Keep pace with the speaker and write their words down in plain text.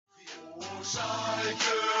Oh,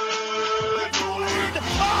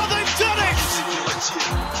 they've done it!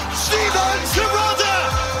 Steven Terodde,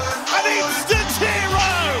 an instant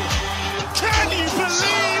hero! Can you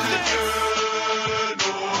believe this?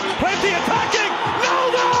 Plenty attacking! No!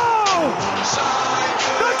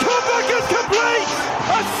 The comeback is complete!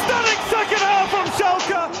 A stunning second half from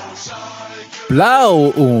Schalke! Blau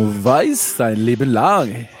und Weiß, sein Leben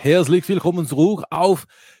lang. Herzlich willkommen zurück auf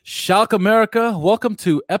Schalke America. Welcome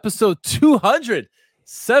to episode 200.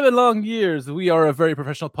 7 long years. We are a very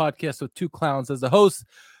professional podcast with two clowns as the hosts.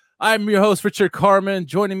 I'm your host, Richard Carmen.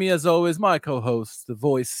 Joining me, as always, my co-host, the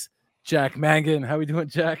voice, Jack Mangan. How we doing,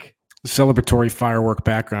 Jack? Celebratory firework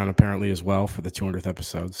background, apparently, as well for the 200th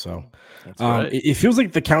episode. So it feels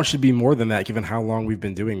like the count should be more than that, given how long we've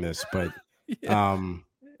been doing this. But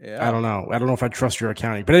Yeah. I don't know. I don't know if I trust your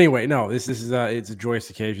accounting. But anyway, no, this is it's a joyous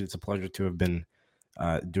occasion. It's a pleasure to have been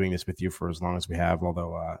doing this with you for as long as we have,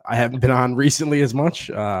 although I haven't been on recently as much,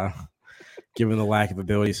 given the lack of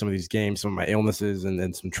ability, some of these games, some of my illnesses, and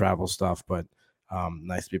then some travel stuff. But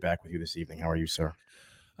nice to be back with you this evening. How are you, sir?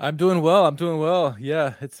 I'm doing well.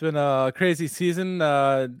 Yeah, it's been a crazy season.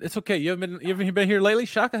 It's okay. You haven't been here lately.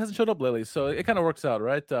 Shaka hasn't showed up lately, so it kind of works out,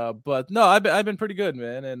 right? But no, I've been pretty good,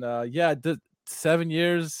 man. And yeah, 7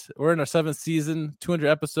 years. We're in our 7th season, 200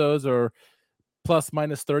 episodes, or plus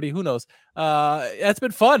minus 30, who knows. It's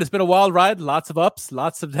been fun. It's been a wild ride, lots of ups,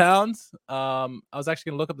 lots of downs. I was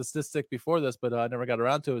actually gonna look up the statistic before this, but I never got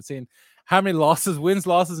around to it, seeing how many wins,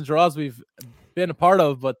 losses, and draws we've been a part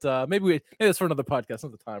of. But maybe it's for another podcast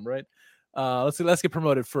another time, right? Let's get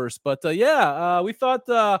promoted first. But we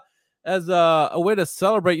thought as a way to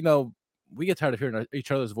celebrate, we get tired of hearing each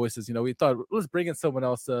other's voices. We thought, let's bring in someone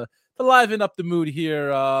else to liven up the mood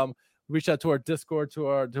here. Reach out to our Discord, to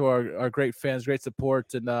our great fans, great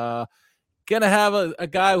support, and gonna have a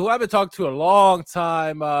guy who I've been talking to a long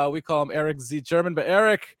time. We call him Eric Z German. But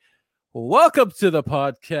Eric, welcome to the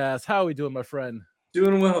podcast. How are we doing, my friend?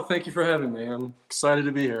 Doing well. Thank you for having me. I'm excited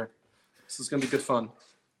to be here. This is gonna be good fun.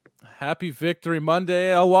 Happy Victory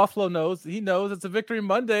Monday. El Waffalo knows. He knows it's a Victory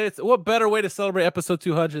Monday. It's what better way to celebrate episode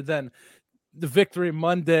 200 than the Victory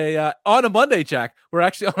Monday on a Monday, Jack. We're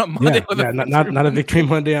actually on a Monday. Not a Victory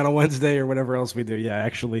Monday on a Wednesday or whatever else we do. Yeah,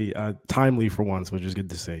 actually timely for once, which is good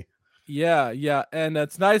to see. Yeah. And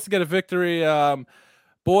it's nice to get a victory.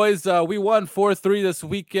 Boys, we won 4-3 this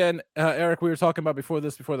weekend. Eric, we were talking about before the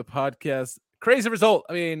podcast. Crazy result.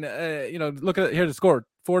 I mean, look at here the score.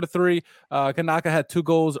 4-3. Kanaka had 2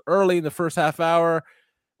 goals early in the first half hour.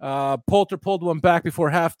 Poulter pulled one back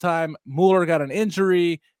before halftime. Mueller got an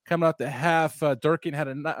injury coming out the half. Merkin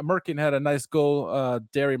had a nice goal.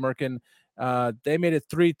 Derry Merkin. They made it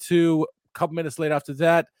 3-2. A couple minutes later after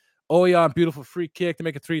that, Oyan, beautiful free kick to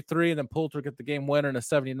make it 3-3, and then Poulter get the game winner in the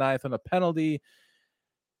 79th on a penalty.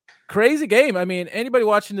 Crazy game. I mean, anybody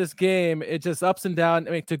watching this game, it just ups and down.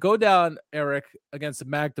 I mean, to go down, Eric, against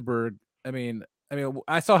Magdeburg. I mean,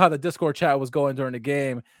 I saw how the Discord chat was going during the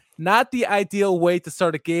game. Not the ideal way to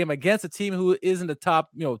start a game against a team who isn't the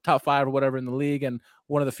top 5 or whatever in the league, and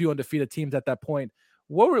one of the few undefeated teams at that point.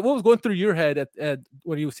 What was going through your head at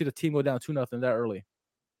when you see the team go down 2-0 that early?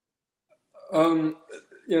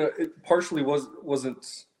 It partially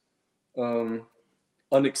wasn't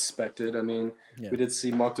unexpected. I mean, we did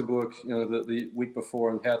see Magdeburg, the week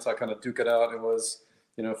before, and Hertha kind of duke it out. It was,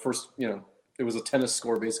 it was a tennis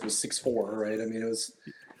score, basically 6-4, right? I mean, it was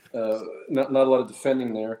not a lot of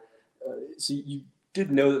defending there. So you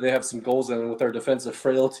did know that they have some goals in, and with our defensive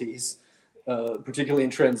frailties, particularly in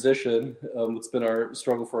transition, it's been our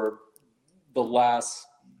struggle for the last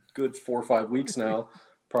good 4 or 5 weeks now,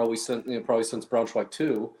 probably since Braunschweig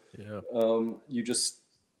 2. Yeah. You just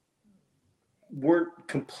weren't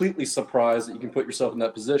completely surprised that you can put yourself in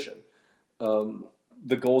that position.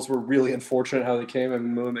 The goals were really unfortunate how they came. I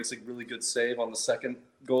mean, Moa makes a really good save on the second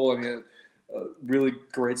goal. I mean, really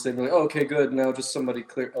great save. Like, okay, good. Now just somebody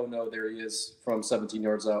clear. Oh no, there he is from 17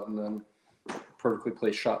 yards out, and then perfectly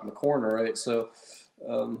placed shot in the corner, right? So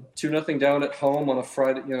 2-0 down at home on a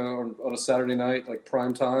Friday, on a Saturday night, like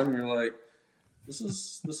prime time. And you're like, this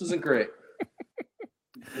isn't great.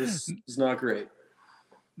 This is not great.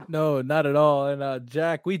 No, not at all. And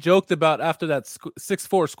Jack, we joked about after that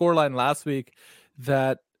 6-4 scoreline last week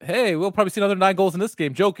that, hey, we'll probably see another 9 goals in this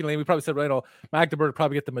game. Jokingly, we probably said, Magdeburg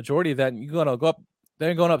probably get the majority of that. And you're going to go up,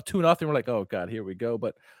 they're going up 2-0. We're like, oh, God, here we go.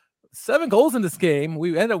 But 7 goals in this game.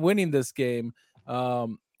 We ended up winning this game.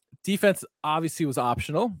 Defense obviously was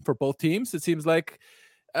optional for both teams. It seems like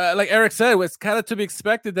Eric said, it's kind of to be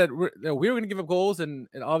expected that we were going to give up goals. And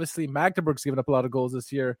obviously Magdeburg's given up a lot of goals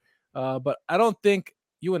this year. But I don't think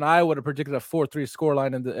you and I would have predicted a 4-3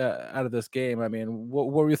 scoreline in the out of this game. I mean,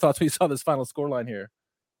 what were your thoughts when you saw this final scoreline here?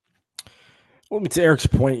 Well, to Eric's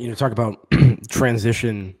point, talk about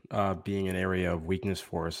transition being an area of weakness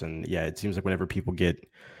for us. And yeah, it seems like whenever people get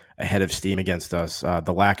ahead of steam against us,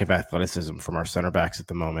 the lack of athleticism from our center backs at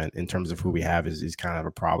the moment in terms of who we have is kind of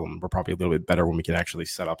a problem. We're probably a little bit better when we can actually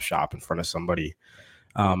set up shop in front of somebody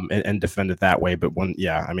and defend it that way. But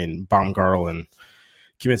Baumgartel and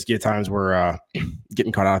Kaminsky at times were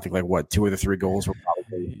getting caught out. I think 2 of the 3 goals were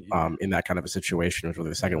probably in that kind of a situation. It was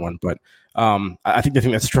really the second one. But I think the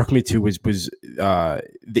thing that struck me too was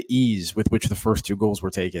the ease with which the first 2 goals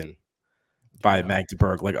were taken by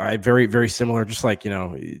Magdeburg. Very, very similar, just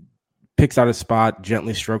picks out a spot,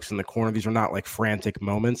 gently strokes in the corner. These are not like frantic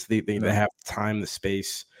moments. They have time, the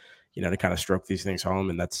space, to kind of stroke these things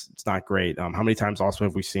home. And it's not great. How many times also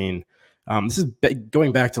have we seen, this is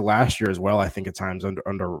going back to last year as well, I think at times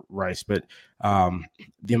under Rice, but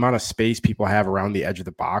the amount of space people have around the edge of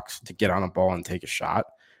the box to get on a ball and take a shot,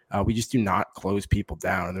 we just do not close people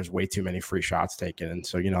down, and there's way too many free shots taken. And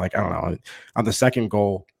so, I don't know, on the second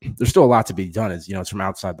goal, there's still a lot to be done. It's from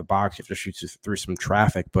outside the box. You have to shoot through some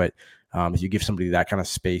traffic, but if you give somebody that kind of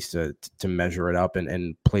space to measure it up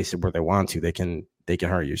and place it where they want to, they can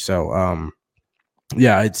hurt you. So,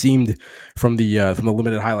 yeah, it seemed from the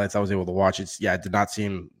limited highlights I was able to watch, it did not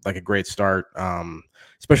seem like a great start,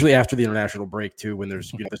 especially after the international break too, when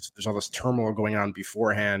there's there's all this turmoil going on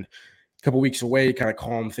beforehand. A couple weeks away, kind of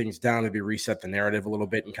calm things down, maybe reset the narrative a little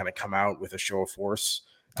bit and kind of come out with a show of force.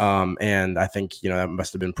 And I think that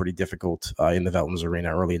must have been pretty difficult in the Veltins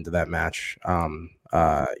Arena early into that match. When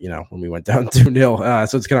we went down 2-0,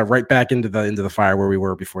 so it's kind of right back into the fire where we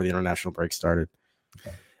were before the international break started.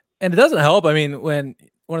 And it doesn't help. I mean, when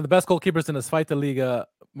one of the best goalkeepers in the Zweite Liga,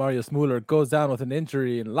 Marius Müller, goes down with an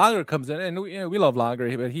injury, and Langer comes in, and we love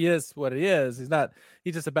Langer, but he is what he is. He's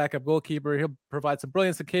just a backup goalkeeper. He'll provide some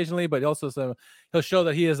brilliance occasionally, but he'll show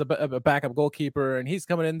that he is a backup goalkeeper, and he's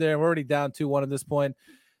coming in there, and we're already down 2-1 at this point.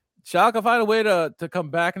 Schalke find a way to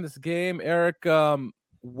come back in this game. Eric,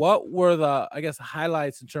 what were the,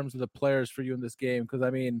 highlights in terms of the players for you in this game? Because,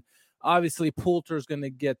 obviously, Poulter is going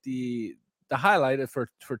to get the highlight for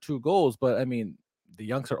 2 goals, but the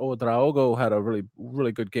youngster Ouedraogo had a really,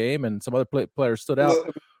 really good game, and some other players stood out.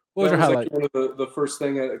 What was your highlight? One of the first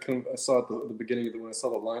thing I saw at the beginning when I saw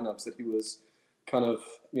the lineups, that he was kind of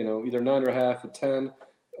either 9 or half, or 10,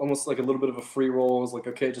 almost like a little bit of a free roll. It was like,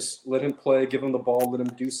 okay, just let him play, give him the ball, let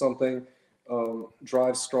him do something,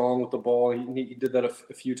 drive strong with the ball. He did that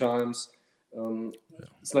a few times.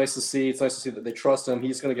 It's nice to see. It's nice to see that they trust him.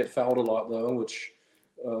 He's going to get fouled a lot though, which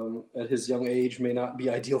at his young age may not be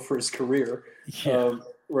ideal for his career. Yeah.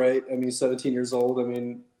 Right? 17 years old.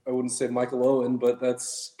 I wouldn't say Michael Owen, but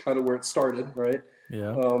that's kind of where it started, right?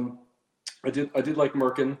 Yeah. I did like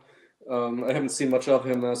Merkin. I haven't seen much of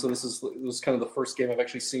him, so this was kind of the first game I've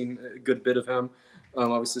actually seen a good bit of him.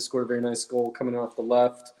 Obviously scored a very nice goal coming off the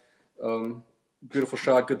left. Beautiful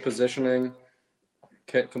shot, good positioning.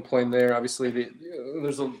 Can't complain there. Obviously,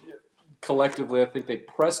 collectively, I think they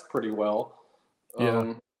pressed pretty well.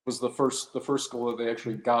 Was the first goal that they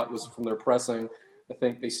actually got was from their pressing. I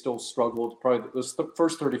think they still struggled. Probably the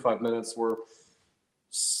first 35 minutes were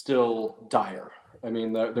still dire.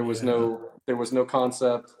 There was no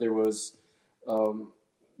concept. There was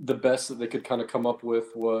the best that they could kind of come up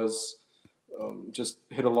with was just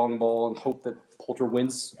hit a long ball and hope that Poulter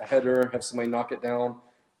wins a header, have somebody knock it down.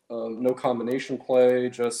 No combination play,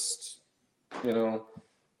 just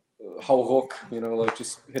Hauruck,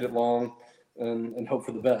 just hit it long and hope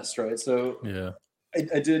for the best, right? So yeah, I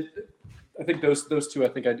think those two I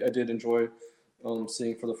did enjoy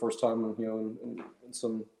seeing for the first time, in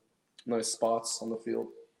some nice spots on the field.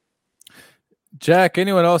 Jack,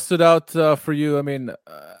 anyone else stood out for you?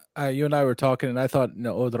 You and I were talking, and I thought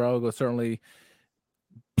Ouedraogo certainly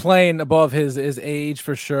playing above his age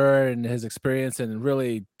for sure, and his experience, and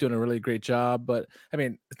really doing a really great job. But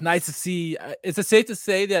it's nice to see. Is it safe to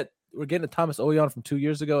say that we're getting a Thomas Ouillon from 2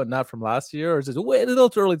 years ago and not from last year, or is it a little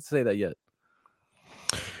too early to say that yet?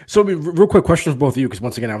 So, real quick question for both of you, because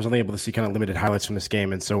once again, I was only able to see kind of limited highlights from this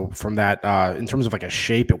game, and so from that, in terms of like a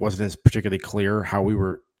shape, it wasn't as particularly clear how we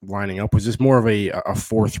were lining up. Was this more of a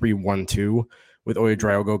 4-3-1-2 with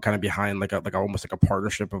Ouedraogo kind of behind like almost like a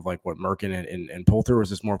partnership of like what Merkin and Poulter, or was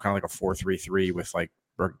this more kind of like a 4-3-3 with like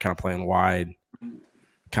Merkin kind of playing wide,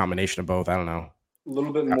 combination of both? I don't know. A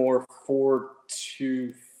little bit more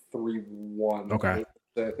 4-2-3-1. Okay.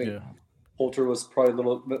 I think Poulter was probably a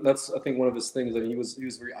little. That's I think one of his things that he was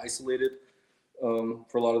very isolated for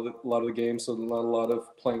a lot of the game, so not a lot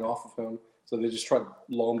of playing off of him. So they just tried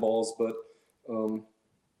long balls, but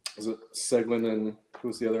was it Seguin and who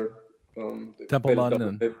was the other? Templeman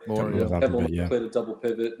and Moore. Yeah. Templeman played a double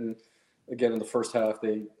pivot, and again in the first half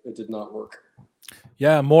it did not work.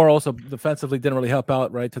 Yeah, Moore also defensively didn't really help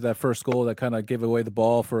out right to that first goal that kind of gave away the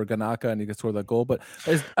ball for Ganaka, and he could score that goal. But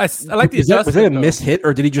I like the adjustment. Was it a missed hit,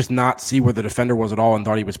 or did he just not see where the defender was at all and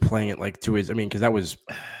thought he was playing it like to his? I mean, because that was.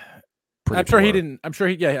 I'm sure he didn't. I'm sure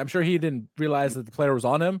he didn't realize that the player was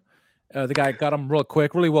on him. The guy got him real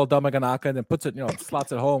quick, really well done by Ganaka, and then puts it,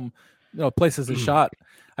 slots it home, places his shot.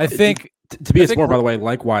 I think Tobias Moore, by the way,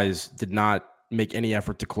 likewise did not make any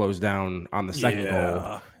effort to close down on the second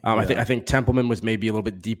goal. I think Templeman was maybe a little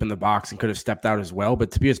bit deep in the box and could have stepped out as well, but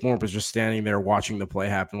Tobias Moore was just standing there watching the play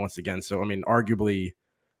happen once again. So I mean, arguably,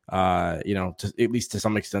 at least to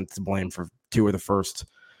some extent, to blame for two of the first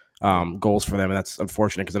goals for them, and that's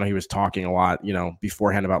unfortunate because I know he was talking a lot,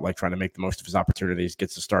 beforehand about like trying to make the most of his opportunities,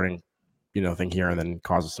 gets the starting, thing here, and then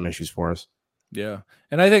causes some issues for us. Yeah,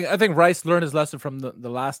 and I think Rice learned his lesson from the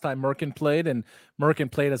last time Merkin played, and Merkin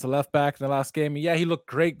played as a left back in the last game. Yeah, he looked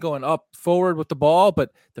great going up forward with the ball,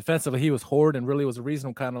 but defensively he was horrid and really was a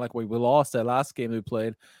reason kind of like we lost that last game we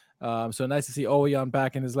played. So nice to see Oweyan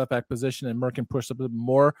back in his left back position and Merkin pushed up a bit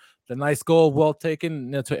more. The nice goal, well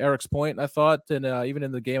taken to Eric's point, I thought. And even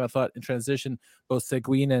in the game, I thought in transition, both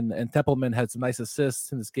Seguin and Templeman had some nice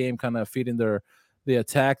assists in this game, kind of feeding the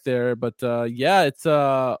attack there. But it's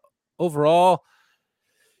overall,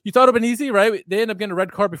 you thought it would have been easy, right? They end up getting a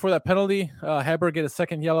red card before that penalty. Haber get a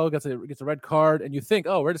second yellow, gets a red card, and you think,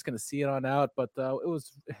 oh, we're just going to see it on out. But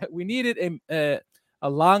we needed a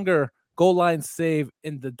longer goal line save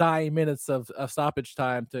in the dying minutes of stoppage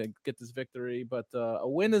time to get this victory. But a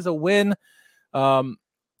win is a win.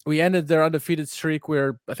 We ended their undefeated streak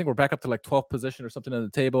where I think we're back up to like 12th position or something on the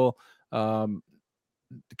table.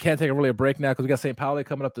 Can't take really a break now because we got St. Pauli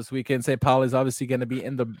coming up this weekend. St. Pauli is obviously going to be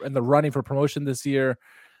in the running for promotion this year.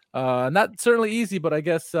 Not certainly easy, but I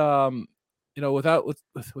guess with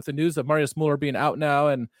the news of Marius Muller being out now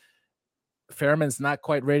and Fairman's not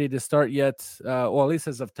quite ready to start yet. Well, at least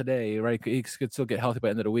as of today, right? He could still get healthy by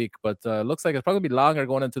the end of the week, but looks like it's probably going to be longer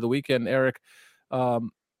going into the weekend. Eric,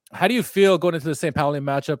 how do you feel going into the St. Pauli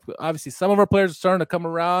matchup? Obviously, some of our players are starting to come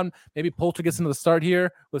around. Maybe Poulter gets into the start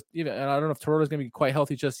here and I don't know if Toronto's going to be quite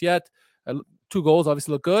healthy just yet. 2 goals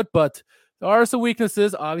obviously look good, but there are some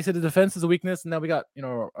weaknesses. Obviously, the defense is a weakness, and now we got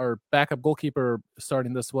our backup goalkeeper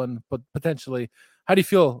starting this one, but potentially, how do you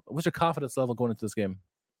feel? What's your confidence level going into this game?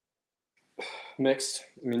 Mixed.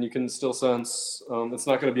 I mean, you can still sense it's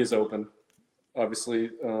not going to be as open. Obviously,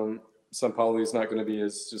 St. Pauli is not going to be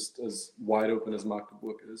as wide open as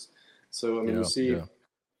Magdeburg is. So, I mean, you see,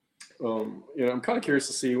 I'm kind of curious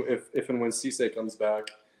to see if and when Cisse comes back.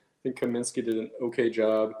 I think Kaminsky did an okay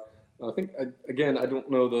job. I think, I don't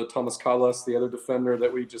know the Thomas Callas, the other defender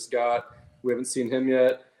that we just got. We haven't seen him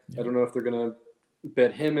yet. I don't know if they're going to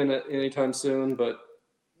bet him in anytime soon, but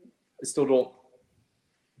I still don't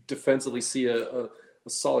defensively see a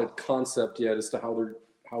solid concept yet as to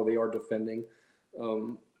how they are defending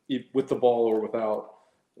with the ball or without.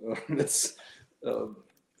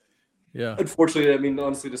 Unfortunately, I mean,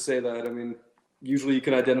 honestly, to say that, I mean, usually you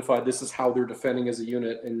can identify this is how they're defending as a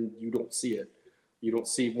unit, and you don't see it. You don't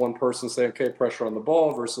see one person say, okay, pressure on the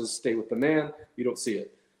ball versus stay with the man. You don't see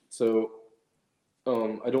it. So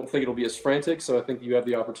I don't think it'll be as frantic. So I think you have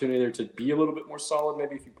the opportunity there to be a little bit more solid.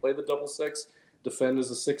 Maybe if you play the double six, defend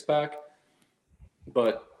as a 6-pack.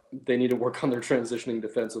 But they need to work on their transitioning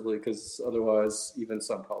defensively because otherwise even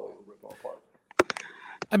St. Pauli will rip them apart.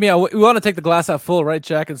 I mean, we want to take the glass half full, right,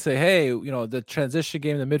 Jack, and say, hey, the transition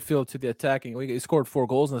game in the midfield to the attacking, we scored 4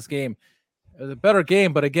 goals in this game. It was a better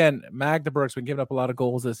game, but again, Magdeburg's been giving up a lot of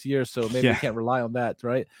goals this year, so maybe we can't rely on that,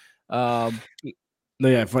 right?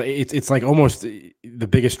 It's like almost the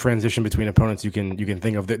biggest transition between opponents you can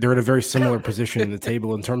think of. They're in a very similar position in the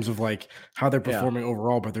table in terms of like how they're performing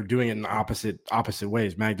overall, but they're doing it in opposite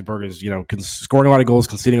ways. Magdeburg is scoring a lot of goals,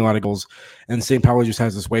 conceding a lot of goals, and St. Pauli just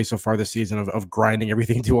has this way so far this season of grinding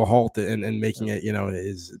everything to a halt and making it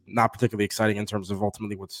is not particularly exciting in terms of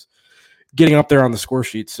ultimately what's getting up there on the score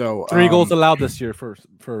sheet. So 3 goals allowed this year for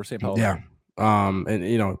St. Pauli. Yeah,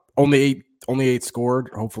 and only 8 scored.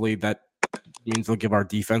 Hopefully that means they'll give our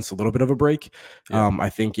defense a little bit of a break. I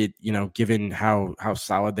think it, given how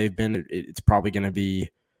solid they've been, it's probably going to be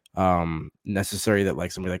necessary that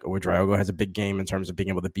like somebody like Ouedraogo has a big game in terms of being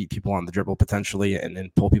able to beat people on the dribble potentially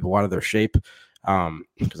and pull people out of their shape.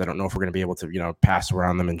 Because I don't know if we're going to be able to, pass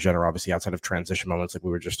around them in general, obviously outside of transition moments like we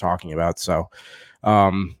were just talking about. So, I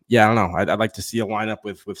don't know. I'd like to see a lineup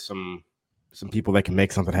with some people that can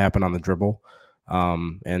make something happen on the dribble. I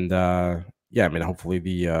mean, hopefully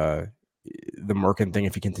the the Merkin thing,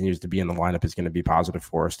 if he continues to be in the lineup, is going to be positive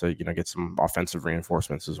for us to, get some offensive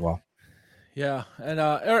reinforcements as well. Yeah. And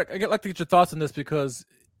Eric, I'd like to get your thoughts on this because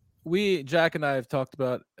Jack and I have talked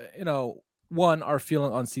about, our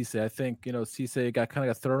feeling on Cisse. I think, Cisse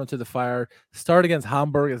got thrown into the fire. Start against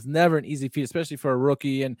Hamburg is never an easy feat, especially for a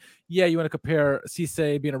rookie. And yeah, you want to compare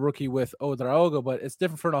Cisse being a rookie with Ouedraogo, but it's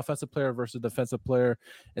different for an offensive player versus a defensive player,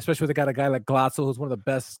 especially with a guy like Glatzel, who's one of the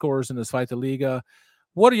best scorers in this Zweite Liga.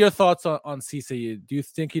 What are your thoughts on Cisse? Do you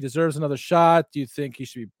think he deserves another shot? Do you think he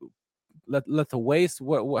should be let to waste?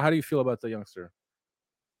 How do you feel about the youngster?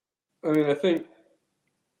 I mean, I think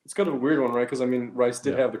it's kind of a weird one, right? Because Rice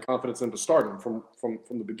did have the confidence in to start him from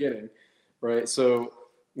the beginning, right? So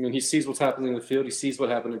he sees what's happening in the field. He sees what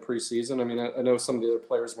happened in preseason. I know some of the other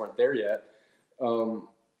players weren't there yet.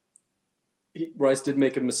 Rice did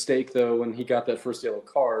make a mistake though when he got that first yellow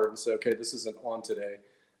card and said, "Okay, this isn't on today."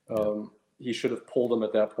 He should have pulled him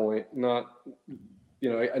at that point. Not,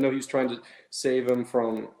 I know he was trying to save him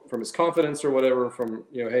from his confidence or whatever. From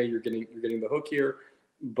hey, you're getting the hook here,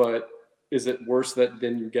 but is it worse that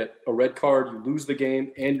then you get a red card, you lose the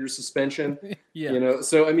game, and your suspension? Yeah.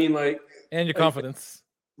 So and your confidence,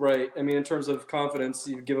 right? In terms of confidence,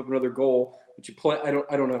 you give up another goal, but you play. I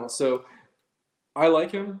don't know. So I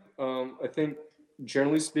like him. I think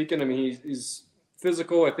generally speaking, he's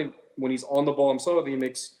physical. I think when he's on the ball himself, he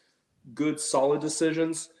makes good, solid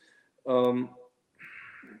decisions. In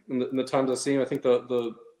the times I've seen him, I think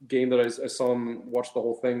the game that I saw him watch the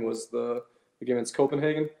whole thing was the game against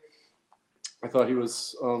Copenhagen. I thought he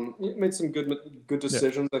was he made some good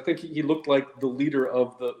decisions. Yeah. I think he looked like the leader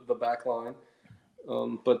of the back line,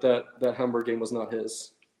 but that Hamburg game was not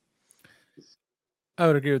his. I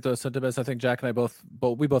would agree with those sentiments. I think Jack and I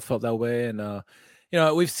both felt that way, and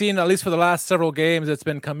we've seen, at least for the last several games, it's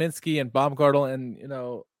been Kaminski and Baumgartel, and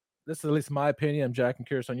this is at least my opinion. Jack, I'm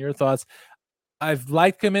curious on your thoughts. I've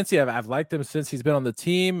liked Kaminski. I've liked him since he's been on the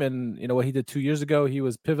team, and what he did 2 years ago, he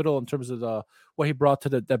was pivotal in terms of what he brought to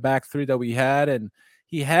the back three that we had, and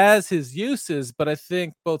he has his uses. But I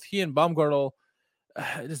think both he and Baumgartel,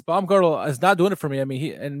 Baumgartel is not doing it for me.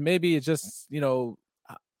 Maybe it's just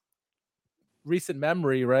recent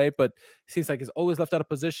memory, right? But it seems like he's always left out of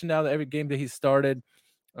position now that every game that he started.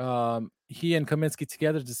 He and Kaminski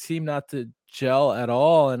together just seem not to gel at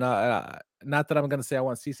all, and not that I'm going to say I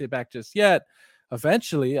want Cisse back just yet.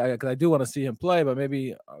 Eventually, because I do want to see him play, but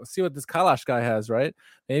maybe see what this Kalash guy has, right?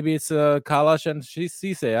 Maybe it's Kalash and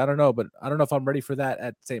Cisse. I don't know, but I don't know if I'm ready for that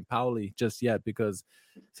at St. Pauli just yet, because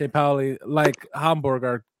St. Pauli, like Hamburg,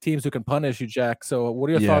 are teams who can punish you, Jack. So what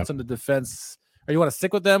are your thoughts on the defense? Or you want to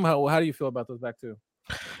stick with them? How do you feel about those back two?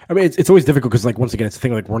 It's always difficult because, once again, it's a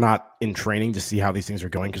thing we're not in training to see how these things are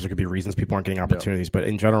going, because there could be reasons people aren't getting opportunities. But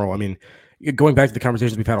in general, going back to the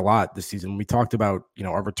conversations we've had a lot this season, we talked about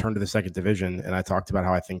our return to the second division, and I talked about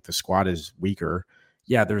how I think the squad is weaker.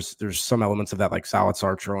 Yeah, there's some elements of that, like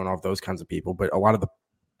Salazar, and all of those kinds of people, but a lot of the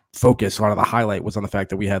focus, a lot of the highlight was on the fact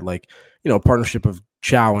that we had a partnership of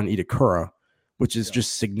Chow and Itakura, which is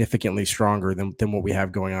just significantly stronger than what we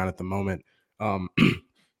have going on at the moment.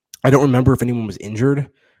 I don't remember if anyone was injured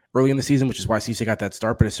early in the season, which is why Cisse got that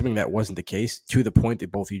start. But assuming that wasn't the case, to the point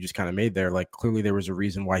that both of you just kind of made there, clearly there was a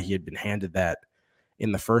reason why he had been handed that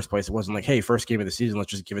in the first place. It wasn't like, hey, first game of the season,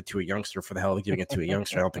 let's just give it to a youngster for the hell of giving it to a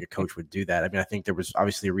youngster. I don't think a coach would do that. I think there was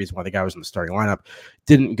obviously a reason why the guy was in the starting lineup.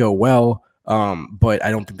 Didn't go well, but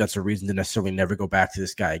I don't think that's a reason to necessarily never go back to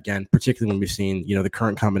this guy again, particularly when we've seen, the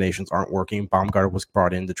current combinations aren't working. Baumgartel was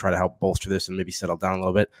brought in to try to help bolster this and maybe settle down a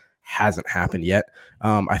little bit. Hasn't happened yet.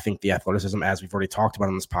 I think the athleticism, as we've already talked about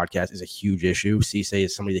on this podcast, is a huge issue. Cisse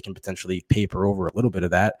is somebody that can potentially paper over a little bit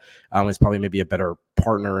of that. It's probably maybe a better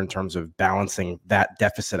partner in terms of balancing that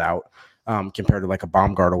deficit out compared to like a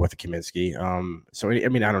Baumgartel with a Kaminski. So I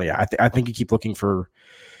don't know. Yeah, I think you keep looking for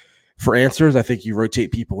answers. I think you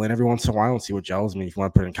rotate people in every once in a while and see what gels. If you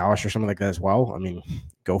want to put in Kalash or something like that as well,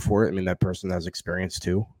 go for it. That person has experience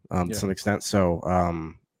too, to some extent.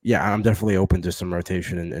 So yeah, I'm definitely open to some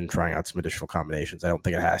rotation and trying out some additional combinations. I don't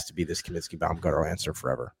think it has to be this Kaminski Baumgartel answer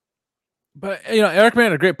forever. But Eric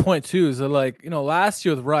made a great point too. Is that last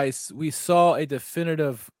year with Rice, we saw a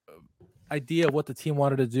definitive idea of what the team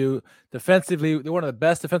wanted to do defensively. They were one of the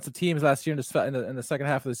best defensive teams last year in the second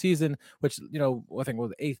half of the season, which I think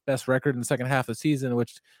was the 8th best record in the second half of the season,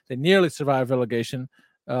 which they nearly survived relegation.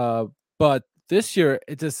 But this year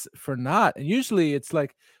it just for not. And usually it's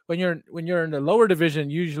like when you're in the lower division,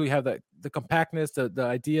 you usually have the compactness, the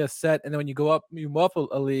idea set, and then when you move up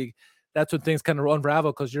a league, that's when things kind of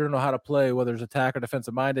unravel because you don't know how to play, whether it's attack or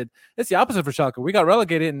defensive minded. It's the opposite for Schalke. We got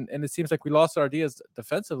relegated, and it seems like we lost our ideas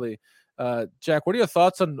defensively. Jack, what are your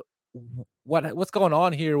thoughts on what's going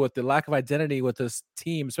on here with the lack of identity with this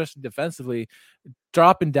team, especially defensively,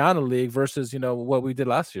 dropping down the league versus what we did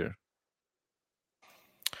last year.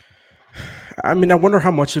 I mean, I wonder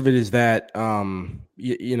how much of it is that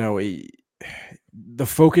the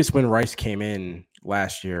focus when Rice came in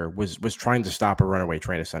last year was trying to stop a runaway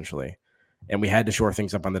train essentially, and we had to shore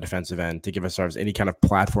things up on the defensive end to give ourselves any kind of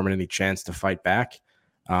platform and any chance to fight back.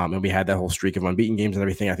 And we had that whole streak of unbeaten games and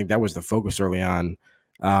everything. I think that was the focus early on.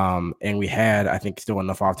 And we had, I think, still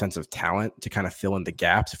enough offensive talent to kind of fill in the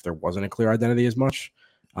gaps if there wasn't a clear identity as much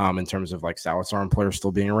in terms of like Salazar and players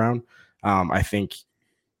still being around. I think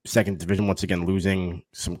second division, once again, losing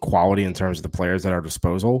some quality in terms of the players at our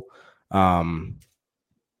disposal.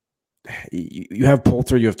 You have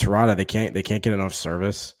Poulter, you have Terada. They can't get enough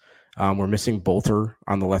service. We're missing Bolter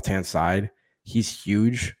on the left-hand side. He's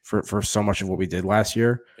huge for so much of what we did last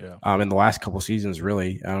year. Yeah. In the last couple seasons,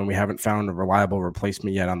 really. We haven't found a reliable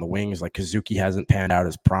replacement yet on the wings. Like Kazuki hasn't panned out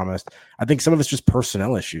as promised. I think some of it's just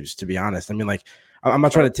personnel issues, to be honest. I mean, like, I'm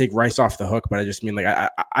not trying to take Rice off the hook, but I just mean,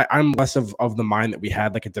 like, I'm less of the mind that we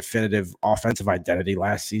had like a definitive offensive identity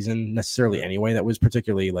last season necessarily anyway that was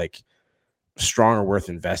particularly like strong or worth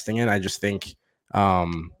investing in. I just think, we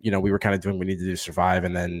were kind of doing what we needed to do to survive,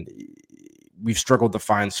 and then we've struggled to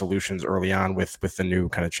find solutions early on with the new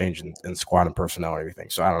kind of change in squad and personnel and everything.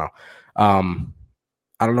 So I don't know.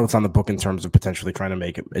 I don't know what's on the book in terms of potentially trying to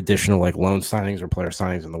make additional like loan signings or player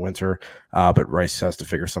signings in the winter. But Rice has to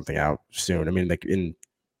figure something out soon. I mean, like in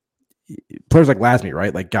players like Lasme,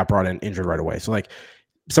 right? Like got brought in injured right away. So like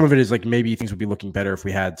some of it is like maybe things would be looking better if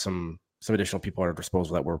we had some additional people at our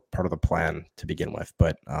disposal that were part of the plan to begin with.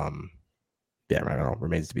 But yeah, I don't know.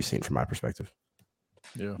 Remains to be seen from my perspective.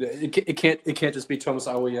 Yeah, it can't just be Thomas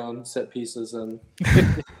Aouye on set pieces and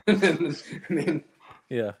I mean,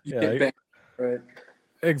 yeah, right.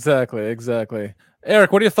 Exactly.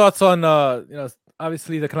 Eric, what are your thoughts on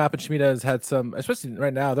obviously the Knapp and Schmid has had some, especially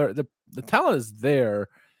right now, the talent is there,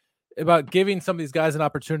 about giving some of these guys an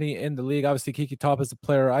opportunity in the league. Obviously, Kiki Top is a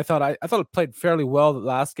player. I thought it played fairly well the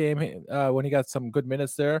last game when he got some good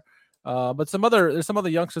minutes there. But there's some other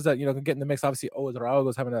youngsters that can get in the mix. Obviously,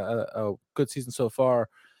 Raul's having a good season so far.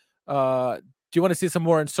 Do you want to see some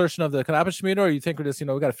more insertion of the Knapp and Schmid, or you think we're just we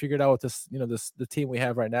got to figure it out with this the team we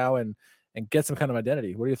have right now and get some kind of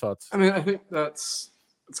identity? What are your thoughts? I mean, I think that's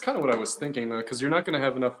kind of what I was thinking, though, because you're not going to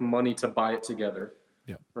have enough money to buy it together.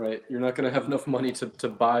 Yeah. Right. You're not going to have enough money to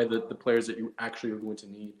buy the players that you actually are going to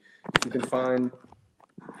need. If you can find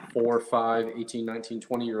 4, 5, 18, 19,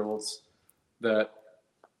 20-year-olds that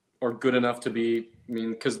are good enough to be,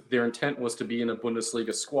 because their intent was to be in a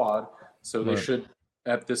Bundesliga squad, so they should,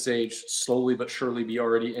 at this age, slowly but surely be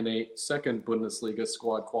already in a second Bundesliga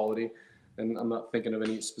squad quality. And I'm not thinking of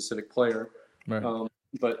any specific player. Right.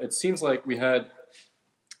 But it seems like we had,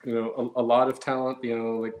 a lot of talent,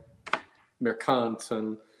 like Merkant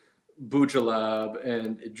and Bujalab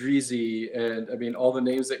and Idrizi, and all the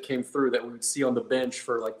names that came through that we would see on the bench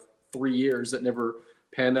for like 3 years that never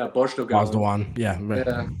panned out. Bozdogan, yeah. Right.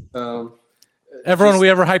 Yeah. Everyone we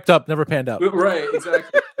ever hyped up never panned out. Right,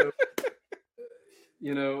 exactly.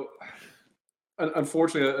 So,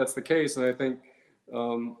 unfortunately, that's the case, and I think,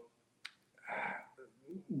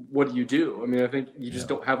 what do you do? I think you just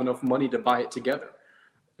don't have enough money to buy it together,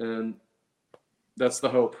 and that's the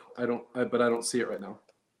hope. But I don't see it right now.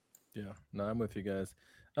 Yeah, no, I'm with you guys.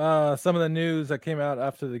 Some of the news that came out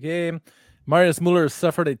after the game: Marius Muller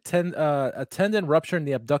suffered a tendon rupture in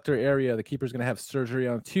the abductor area. The keeper's going to have surgery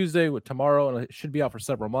on Tuesday with tomorrow, and it should be out for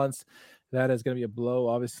several months. That is going to be a blow.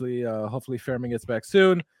 Obviously, hopefully Fairman gets back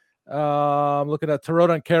soon. Looking at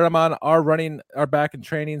Terodde and Karaman are back in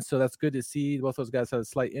training, so that's good to see. Both those guys had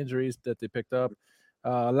slight injuries that they picked up.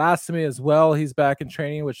 Lasme as well, he's back in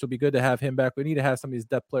training, which will be good to have him back. We need to have some of these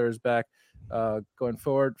depth players back going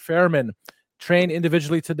forward. Fairman trained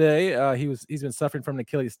individually today. He's been suffering from an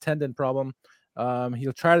Achilles tendon problem.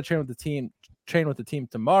 He'll try to train with the team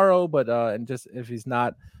tomorrow, but and just if he's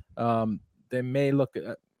not, they may look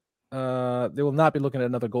at they will not be looking at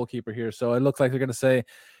another goalkeeper here. So it looks like they're going to say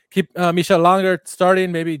keep Michel Langer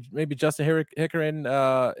starting, maybe Justin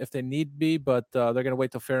Hickarin if they need be, but they're going to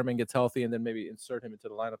wait till Fairman gets healthy and then maybe insert him into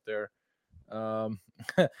the lineup there.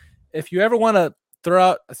 If you ever want to throw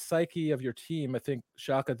out a psyche of your team, I think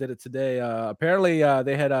Shaka did it today. Apparently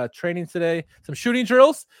they had training today, some shooting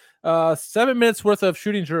drills, 7 minutes worth of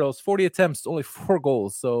shooting drills, 40 attempts, only 4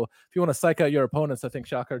 goals. So if you want to psych out your opponents, I think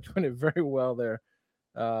Shaka are doing it very well there.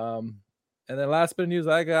 And then last bit of news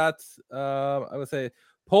I got, I would say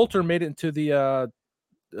Poulter made it into the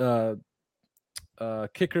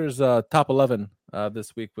kickers top 11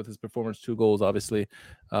 this week with his performance, 2 goals, obviously.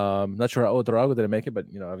 Not sure how Ouedraogo didn't make it, but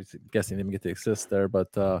obviously guessing he didn't get the assist there. But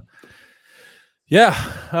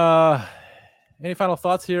any final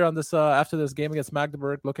thoughts here on this after this game against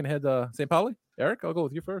Magdeburg, looking ahead to St. Pauli? Eric, I'll go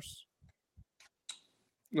with you first.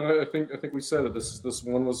 No, I think we said it. This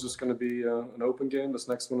one was just going to be an open game. This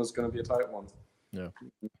next one is going to be a tight one. Yeah.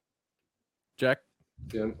 Jack?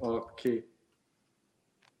 Yeah, key.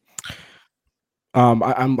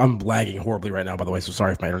 I'm lagging horribly right now, by the way. So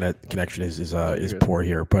sorry if my internet connection is poor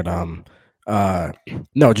here. But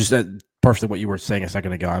no, just partially what you were saying a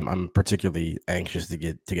second ago. I'm particularly anxious to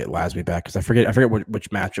get Lasby back because I forget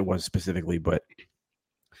which match it was specifically, but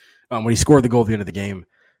when he scored the goal at the end of the game,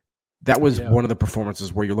 that was one of the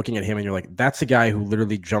performances where you're looking at him and you're like, that's a guy who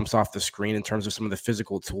literally jumps off the screen in terms of some of the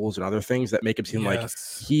physical tools and other things that make him seem like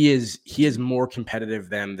he is more competitive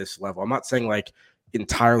than this level. I'm not saying like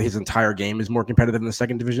his entire game is more competitive in the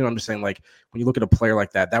second division. I'm just saying like when you look at a player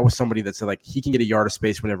like that was somebody that said like he can get a yard of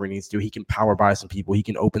space whenever he needs to. He can power by some people. He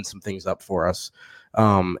can open some things up for us. So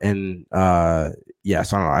I don't know.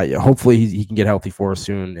 Hopefully he can get healthy for us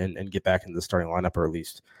soon and get back into the starting lineup, or at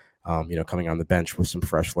least coming on the bench with some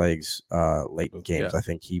fresh legs late in games. I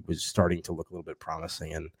think he was starting to look a little bit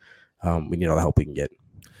promising, and we need all the help we can get.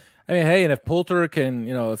 I mean, hey, and if Poulter can,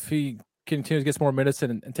 if he continues to get some more minutes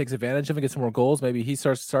and takes advantage of it, get some more goals, maybe he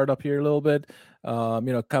starts to start up here a little bit.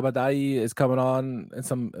 Kabadai is coming on in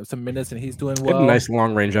some minutes, and he's doing well. He had a nice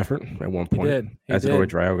long range effort at one point. He did.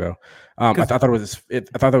 Ouedraogo. I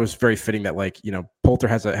thought it was very fitting that Poulter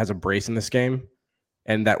has a brace in this game.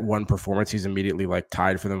 And that one performance, he's immediately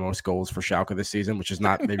tied for the most goals for Schalke this season, which is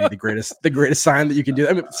not maybe the greatest sign that you can do.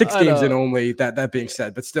 I mean, 6 games in only. That being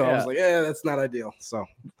said, but still, I was like, that's not ideal. So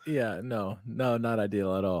no, not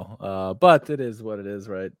ideal at all. But it is what it is,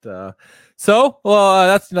 right? That's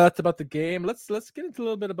about the game. Let's get into a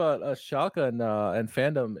little bit about Schalke and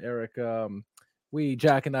fandom, Eric.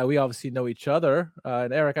 Jack and I, we obviously know each other,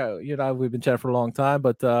 and Eric, you and I, we've been chatting for a long time,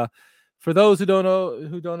 but. For those who don't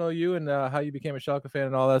know you and how you became a Schalke fan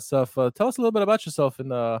and all that stuff, tell us a little bit about yourself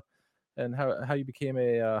and how you became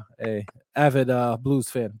a avid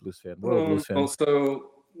Blues fan. Blues fan.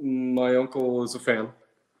 So my uncle is a fan.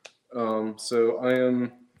 So I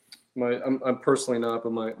am. I'm personally not,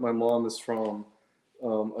 but my mom is from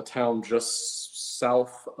a town just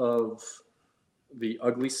south of the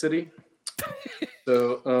ugly city.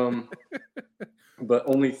 So, but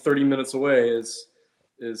only 30 minutes away is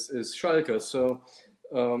Schalke. So,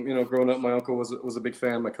 growing up, my uncle was a big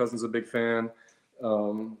fan. My cousin's a big fan.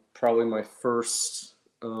 Probably my first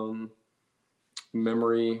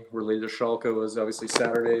memory related to Schalke was obviously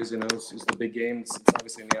Saturdays. It's the big games. It's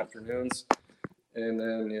obviously in the afternoons, and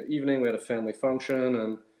then evening we had a family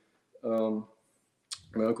function, and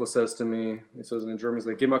my uncle says to me, he says in German, he's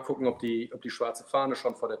like, "Geh mal gucken, ob die schwarze Fahne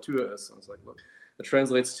schon vor der Tür ist." And I was like, look, it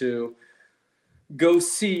translates to, go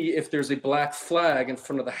see if there's a black flag in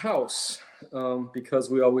front of the house, because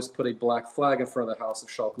we always put a black flag in front of the house if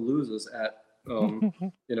Schalke loses at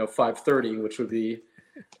 5:30, which would be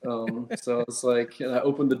so it's like, and I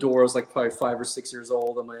opened the door. I was like probably 5 or 6 years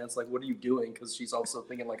old, and my aunt's like, "What are you doing?" Because she's also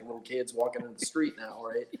thinking like little kids walking in the street now,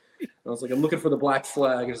 right? And I was like, "I'm looking for the black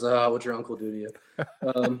flag." He's like, "What'd your uncle do to you?"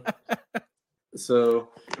 So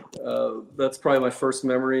that's probably my first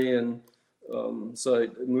memory, and so I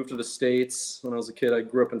moved to the States when I was a kid. I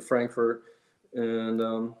grew up in Frankfurt, and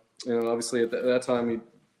obviously at that time we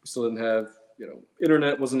still didn't have,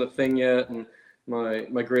 internet wasn't a thing yet, and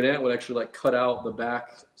my great aunt would actually cut out the back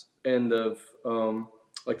end of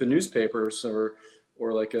the newspapers or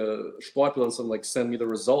like a Sportbild and something, send me the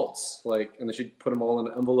results, and then she'd put them all in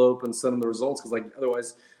an envelope and send them the results, because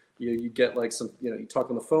otherwise you get some, you talk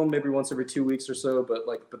on the phone maybe once every 2 weeks or so, but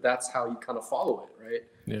that's how you kind of follow it, right?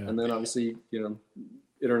 Yeah. And then obviously,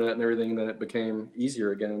 internet and everything, then it became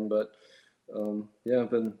easier again. But I've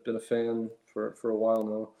been a fan for a while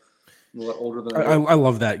now. I'm a lot older than I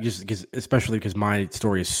love that, just because, especially because my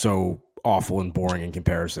story is so awful and boring in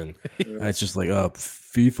comparison. And it's just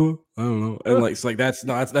FIFA, I don't know, and it's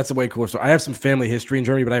that's a way cooler. So I have some family history in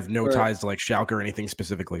Germany, but I have no ties to Schalke or anything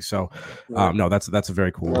specifically. So no, that's a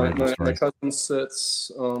very cool story. My cousin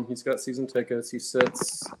sits. He's got season tickets. He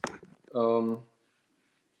sits on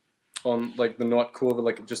the not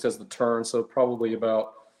cool, just as the turn. So probably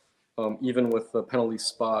about even with the penalty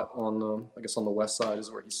spot on I guess on the west side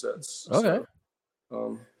is where he sits. Okay.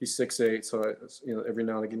 So, he's 6'8", so every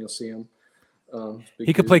now and again you'll see him.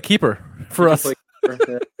 He could play keeper for us.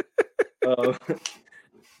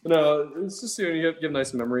 No, it's just you have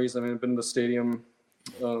nice memories. I mean, I've been to the stadium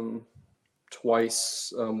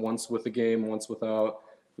twice. Once with the game, once without.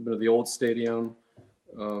 I've been to the old stadium.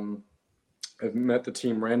 I've met the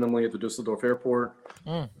team randomly at the Dusseldorf airport.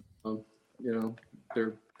 Mm.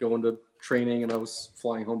 They're going to training, and I was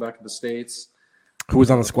flying home back to the States. Who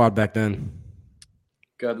was on the squad back then?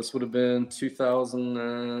 God, this would have been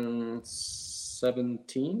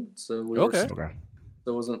 2017. So we Okay. Okay.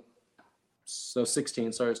 So it wasn't. So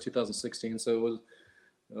 16. Sorry, it's 2016. So it was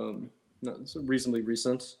it's reasonably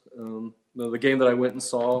recent. The game that I went and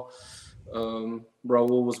saw,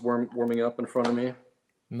 Raul was warming up in front of me.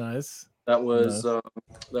 Nice. That was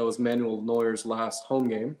Manuel Neuer's last home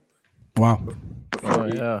game. Wow. Oh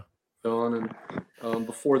yeah. And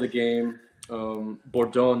before the game,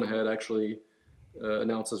 Bourdon had actually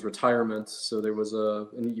announced his retirement. So there was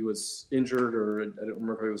and he was injured, or I don't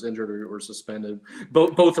remember if he was injured or suspended.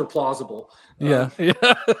 Both are plausible. Yeah.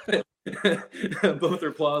 Both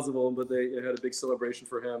are plausible, but they had a big celebration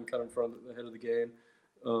for him, kind of in front ahead of the game.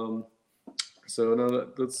 So no,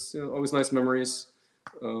 that's always nice memories.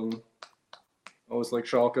 Always like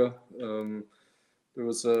Schalke. There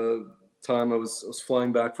was a time I was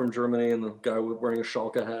flying back from Germany, and the guy was wearing a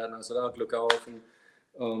Schalke hat, and I said, "Oh, Glück auf." And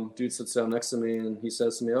dude sits down next to me, and he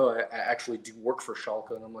says to me, "Oh, I actually do work for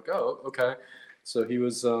Schalke." And I'm like, "Oh, okay." So he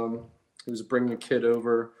was bringing a kid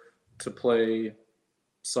over to play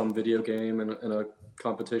some video game in a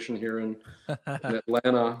competition here in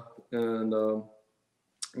Atlanta, and it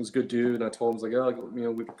was a good dude. And I told him, I was like, "Oh,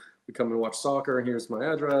 we come and watch soccer, and here's my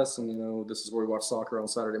address, and this is where we watch soccer on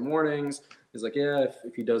Saturday mornings." He's like, "Yeah,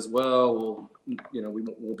 if he does well, we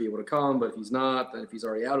won't be able to come, but if he's not, then if he's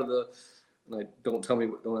already out of the," and don't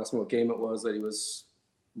ask me what game it was that he was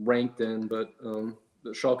ranked in, but the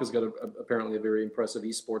Schalke's got apparently a very impressive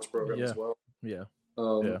esports program as well. Yeah.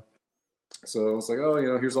 So I was like, "Oh,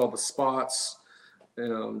 here's all the spots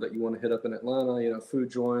that you want to hit up in Atlanta, food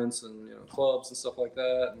joints and clubs and stuff like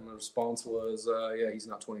that." And the response was, "Yeah, he's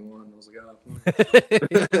not 21." And I was like,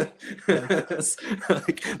 "Oh,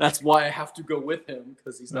 that's why I have to go with him,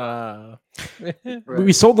 because he's not." Right.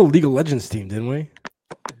 We sold the League of Legends team, didn't we?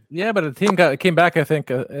 Yeah, but the team came back, I think.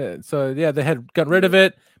 So yeah, they had gotten rid of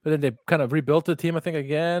it, but then they kind of rebuilt the team, I think,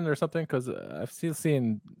 again or something. Because I've still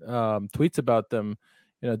seen tweets about them,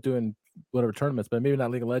 doing whatever tournaments, but maybe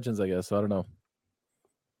not League of Legends, I guess. So I don't know.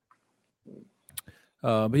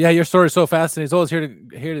 But yeah, your story is so fascinating. It's always here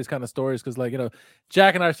to hear these kind of stories because,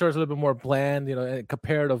 Jack and our stories are a little bit more bland,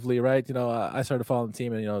 comparatively, right? I started following the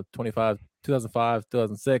team in 2005,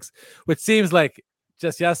 2006, which seems like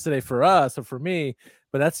just yesterday for us or for me,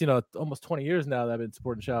 but that's almost 20 years now that I've been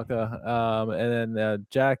supporting Schalke. And then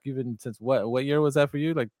Jack, you've been since what year was that for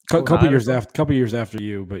you? Like couple years after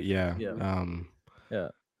you, but yeah.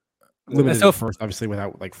 Limited at first, obviously,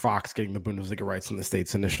 without like Fox getting the Bundesliga rights in the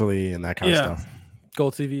States initially and that kind of stuff.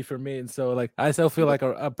 Gold TV for me, and so I still feel like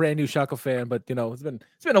a brand new Schalke fan, but it's been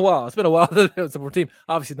a while. It's been a while to support team.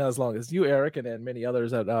 Obviously, not as long as you, Eric, and many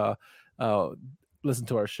others that listen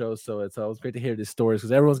to our show. So it's always great to hear these stories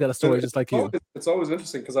because everyone's got a story just like you. It's always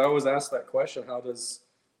interesting because I always ask that question: how does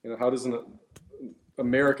an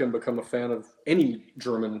American become a fan of any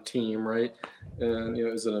German team, right? And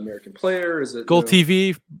is it an American player? Is it Gold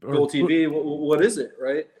TV? Gold TV? What is it,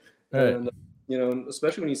 right? Right. And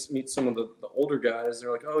especially when you meet some of the older guys, they're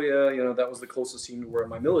like, "Oh yeah, that was the closest team to where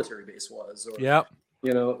my military base was." Or,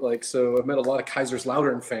 so I've met a lot of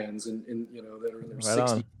Kaiserslautern fans in that are in their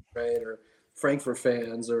 60s, right? Or Frankfurt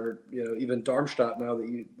fans, or even Darmstadt now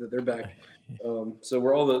that they're back. So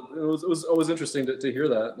we're all it was always interesting to hear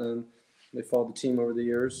that, and they followed the team over the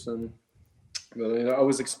years, and I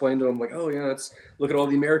always explained to them like, "Oh yeah, look at all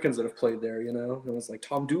the Americans that have played there," and it's like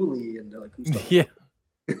Tom Dooley, and they're like, "Who's Tom?" Yeah.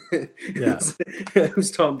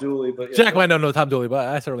 Who's Tom Dooley? But Jack might not know Tom Dooley, but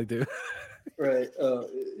I certainly do. Right.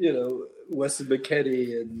 Weston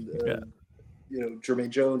McKennie and Jermaine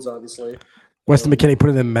Jones, obviously. Weston McKennie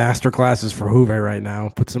putting in master classes for Juve right now.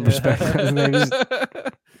 Put some respect on his name.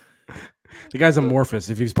 The guy's amorphous.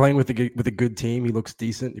 If he's playing with a good team, he looks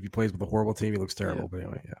decent. If he plays with a horrible team, he looks terrible. But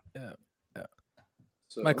anyway, yeah.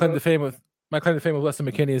 So, my claim to fame with Weston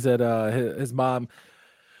McKennie is that his mom,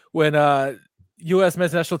 when U.S.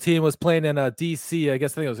 men's national team was playing in D.C., I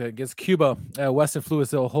think it was against Cuba. Weston flew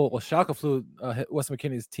Schalke flew Weston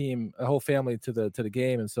McKennie's team, a whole family to the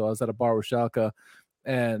game, and so I was at a bar with Schalke,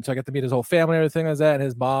 and so I got to meet his whole family and everything like that. And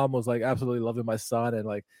his mom was like absolutely loving my son, and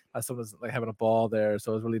like my son was like having a ball there.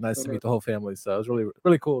 So it was really nice to meet the whole family. So it was really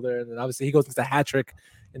really cool there. And then obviously he goes into a hat trick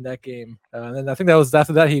in that game, and then I think that was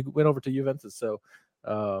after that he went over to Juventus. So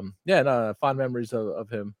fond memories of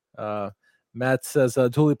him. Matt says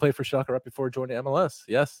Dooley played for Schalke right before joining MLS.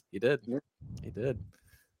 Yes, he did. Yeah. He did.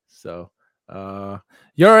 So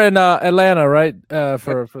you're in Atlanta, right?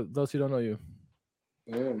 For those who don't know you.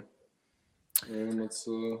 Yeah. And it's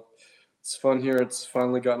It's fun here. It's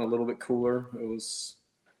finally gotten a little bit cooler. It was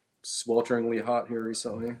swelteringly hot here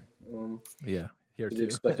recently. Yeah, here To the too.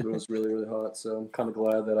 expected it was really, really hot. So I'm kind of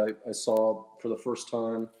glad that I saw for the first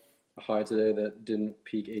time a high today that didn't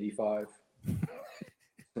peak 85.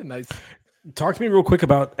 Nice. Talk to me real quick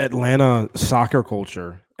about Atlanta soccer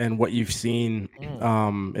culture and what you've seen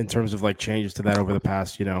in terms of like changes to that over the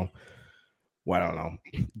past, well, I don't know,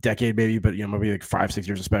 decade maybe, but maybe like 5-6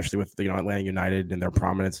 years, especially with Atlanta United and their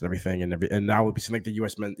prominence and everything, and now would be something like the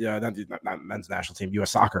U.S. men, not men's national team,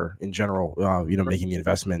 U.S. soccer in general, making the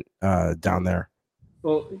investment down there.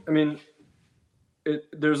 Well, I mean,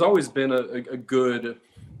 there's always been a good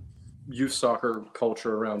youth soccer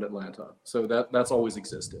culture around Atlanta, so that's always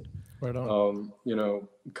existed. Right on.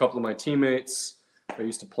 A couple of my teammates I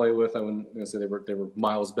used to play with, I wouldn't say they were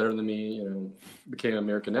miles better than me. Became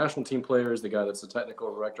American national team players. The guy that's the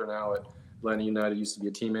technical director now at Atlanta United used to be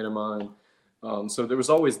a teammate of mine. So there was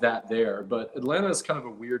always that there. But Atlanta is kind of a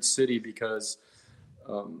weird city because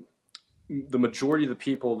the majority of the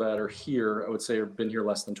people that are here, I would say, have been here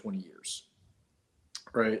less than 20 years.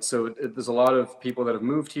 Right. So there's a lot of people that have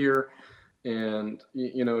moved here, and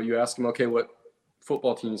you ask them, okay, what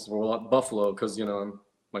football teams? Well, Buffalo, because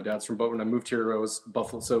my dad's from Buffalo. When I moved here, I was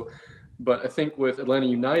Buffalo. So, but I think with Atlanta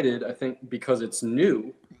United, I think because it's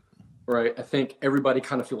new, right? I think everybody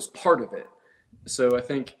kind of feels part of it. So I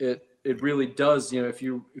think it really does. If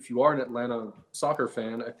you are an Atlanta soccer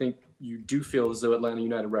fan, I think you do feel as though Atlanta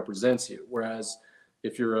United represents you. Whereas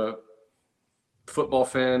if you're a football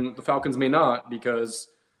fan, the Falcons may not, because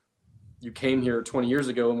you came here 20 years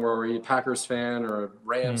ago and were already a Packers fan or a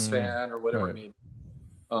Rams fan or whatever. Right.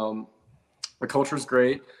 I mean, the culture is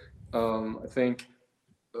great. I think,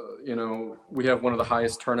 we have one of the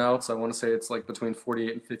highest turnouts. I want to say it's like between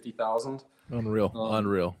 48 and 50,000.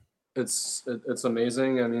 Unreal. It's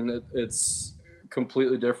amazing. I mean, it's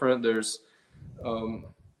completely different. There's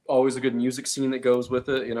always a good music scene that goes with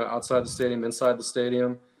it, outside the stadium, inside the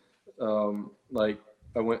stadium. Like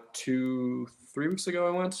I went 2-3 weeks ago,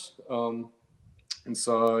 I went and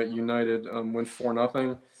saw United win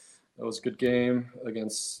 4-0. That was a good game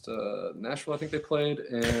against Nashville, I think they played.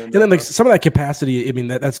 And then like some of that capacity, I mean,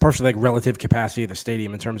 that's partially like relative capacity of the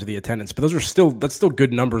stadium in terms of the attendance, but that's still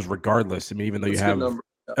good numbers regardless. I mean, even though you have,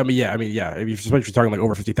 yeah. If you're talking like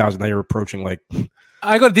over 50,000, now you're approaching like.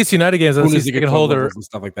 I go to DC United games as a season holder and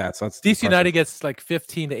stuff like that. So that's DC United gets like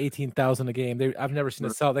 15 to 18,000 a game. I've never seen a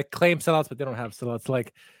sell. They claim sellouts, but they don't have sellouts.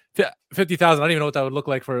 Like 50,000. I don't even know what that would look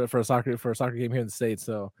like for a soccer game here in the States.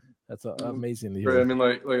 So that's amazing to hear. Right. I mean,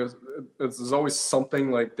 like there's always something,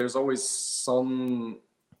 like there's always some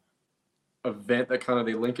event that kind of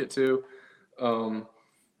they link it to.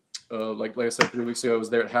 Like I said, 3 weeks ago, I was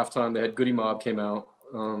there at halftime. They had Goody Mob came out.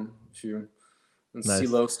 And nice.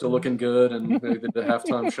 CeeLo still looking good, and they did the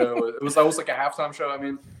halftime show. It was almost like a halftime show. I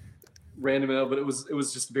mean, random, but it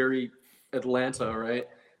was just very Atlanta, right?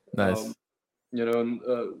 Nice. And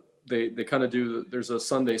they kind of do. There's a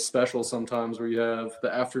Sunday special sometimes where you have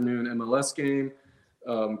the afternoon MLS game.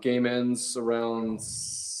 Game ends around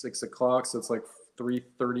 6 o'clock, so it's like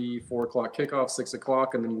 3:30, 4 o'clock kickoff, 6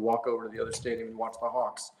 o'clock, and then you walk over to the other stadium and watch the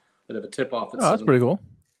Hawks that have a tip off. Oh, that's pretty cool.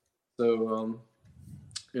 So.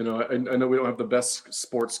 I know we don't have the best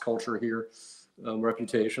sports culture here,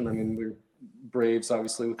 reputation. I mean, we're Braves,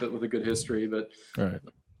 obviously, with a good history, but right.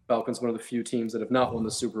 Falcons, one of the few teams that have not won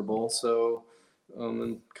the Super Bowl. So,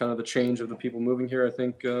 and kind of the change of the people moving here, I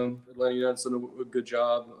think Atlanta United's done a good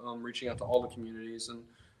job reaching out to all the communities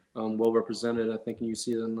and well represented. I think you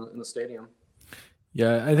see it in the stadium.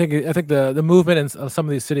 Yeah, I think the movement in some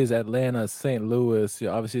of these cities, Atlanta, St. Louis,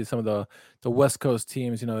 obviously some of the West Coast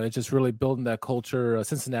teams, it's just really building that culture.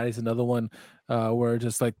 Cincinnati's another one where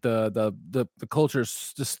just like the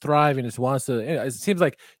culture's just thriving. It seems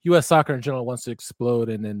like U.S. soccer in general wants to explode,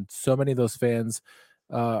 and then so many of those fans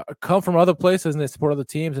come from other places and they support other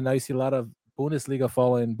teams, and now you see a lot of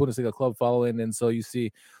Bundesliga club following, and so you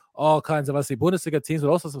see all kinds of obviously Bundesliga teams, but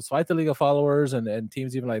also some Zweite Liga followers and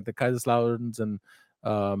teams even like the Kaiserslauterns and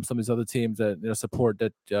some of these other teams that support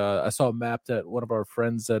that. I saw a map that one of our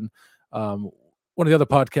friends and one of the other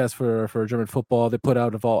podcasts for German football, they put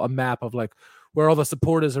out a map of like where all the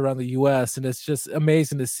support is around the U.S. and it's just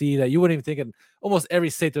amazing to see that. You wouldn't even think in almost every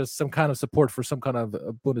state there's some kind of support for some kind of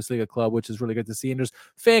a Bundesliga club, which is really good to see. And there's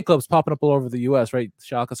fan clubs popping up all over the U.S. Right?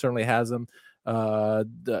 Schalke certainly has them.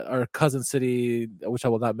 Our cousin city, which I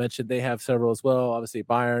will not mention, they have several as well, obviously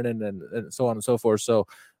Bayern and so on and so forth. So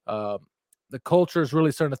the culture is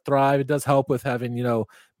really starting to thrive. It does help with having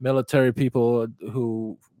military people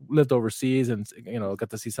who lived overseas and got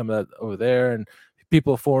to see some of that over there, and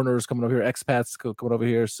foreigners coming over here, expats coming over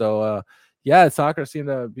here. So yeah, soccer seemed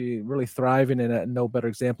to be really thriving, and no better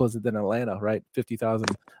example is it than Atlanta, right? 50,000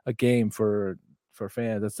 a game for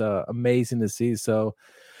fans. That's amazing to see. So,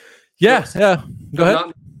 yeah. Go ahead.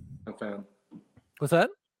 Not a fan. What's that?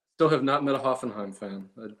 Still have not met a Hoffenheim fan.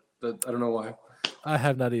 I don't know why. I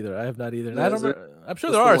have not either. And Yeah, I don't. I'm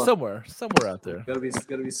sure there are somewhere out there. Gotta be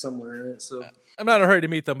somewhere. Right? So I'm not in a hurry to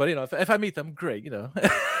meet them, but if I meet them, great.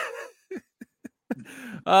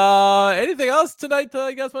 Anything else tonight?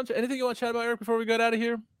 You guys want anything you want to chat about, Eric, before we get out of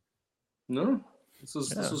here? No, this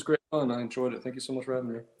was great fun. I enjoyed it. Thank you so much for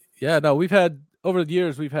having me. Yeah, no, we've had over the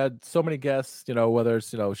years we've had so many guests. Whether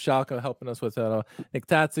it's Shaka helping us with Nick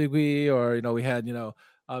Tatsugui, or we had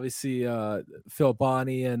obviously Phil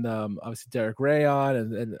Bonney and obviously Derek Rayon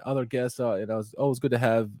and other guests. It's always good to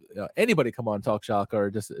have anybody come on and talk Shaka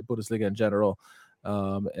or just Bundesliga in general.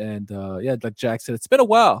 Yeah, like Jack said, it's been a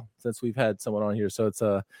while since we've had someone on here, so it's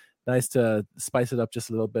nice to spice it up just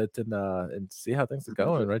a little bit and see how things are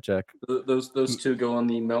going, right, Jack? Those two go on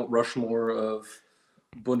the Mount Rushmore of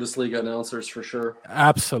Bundesliga announcers for sure.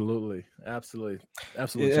 Absolutely. As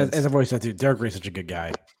I've always said, dude, Derek Ray's such a good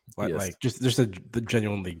guy. Yes. Just a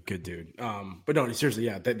genuinely good dude. But no, seriously,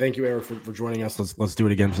 yeah. Thank you, Eric, for joining us. Let's do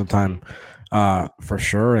it again sometime, for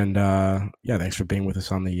sure. And yeah, thanks for being with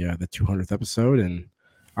us on the 200th episode and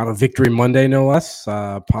on a victory Monday, no less.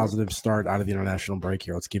 Positive start out of the international break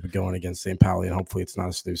here. Let's keep it going against St. Pauli, and hopefully it's not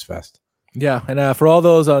a snooze fest. Yeah, and for all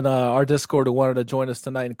those on our Discord who wanted to join us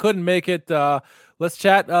tonight and couldn't make it, let's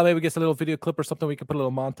chat. Maybe get a little video clip or something. We can put a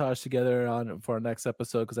little montage together on for our next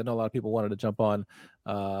episode because I know a lot of people wanted to jump on.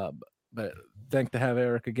 But thanks to have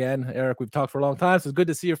Eric again. Eric, we've talked for a long time, so it's good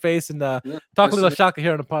to see your face and talk a little Shaka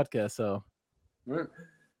here on the podcast. So,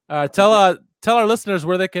 tell our listeners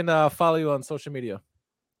where they can follow you on social media.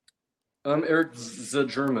 I'm Eric the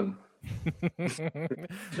German. This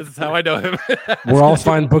is how I know him. Where all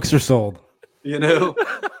fine books are sold. There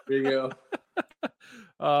you go.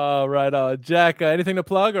 Right. Jack, anything to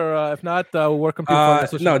plug, or if not, where can people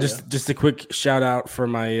no, just a quick shout out for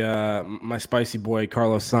my my spicy boy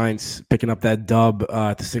Carlos Sainz picking up that dub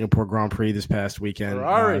at the Singapore Grand Prix this past weekend.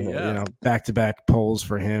 Ferrari, back-to-back poles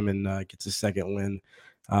for him, and gets his second win.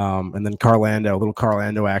 And then a little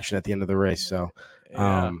Carlando action at the end of the race. So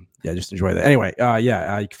just enjoy that. Anyway, you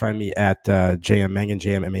can find me at JM Mangan,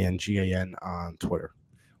 JMMANGAN on Twitter.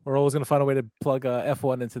 We're always going to find a way to plug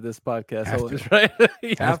F1 into this podcast, always, right?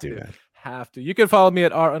 You have to, man. Have to. You can follow me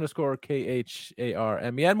at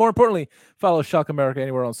R_KHARME. And more importantly, follow Shock America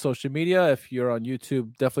anywhere on social media. If you're on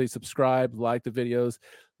YouTube, definitely subscribe, like the videos,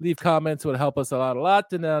 leave comments. It would help us a lot.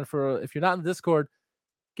 And then if you're not in the Discord,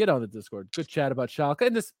 get on the Discord. Good chat about Shock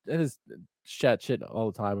and his chat shit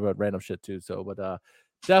all the time about random shit too. So, but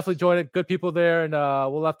definitely join it. Good people there, and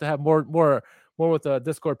we'll have to have more with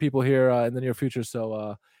Discord people here in the near future.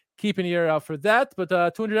 So keep an ear out for that. But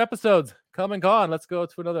 200 episodes come and gone. Let's go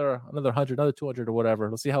to another 100, another 200 or whatever.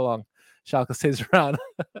 We'll see how long Schalke stays around.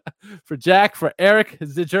 For Jack, for Eric,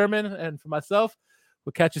 the German, and for myself,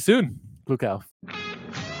 we'll catch you soon. Glück auf.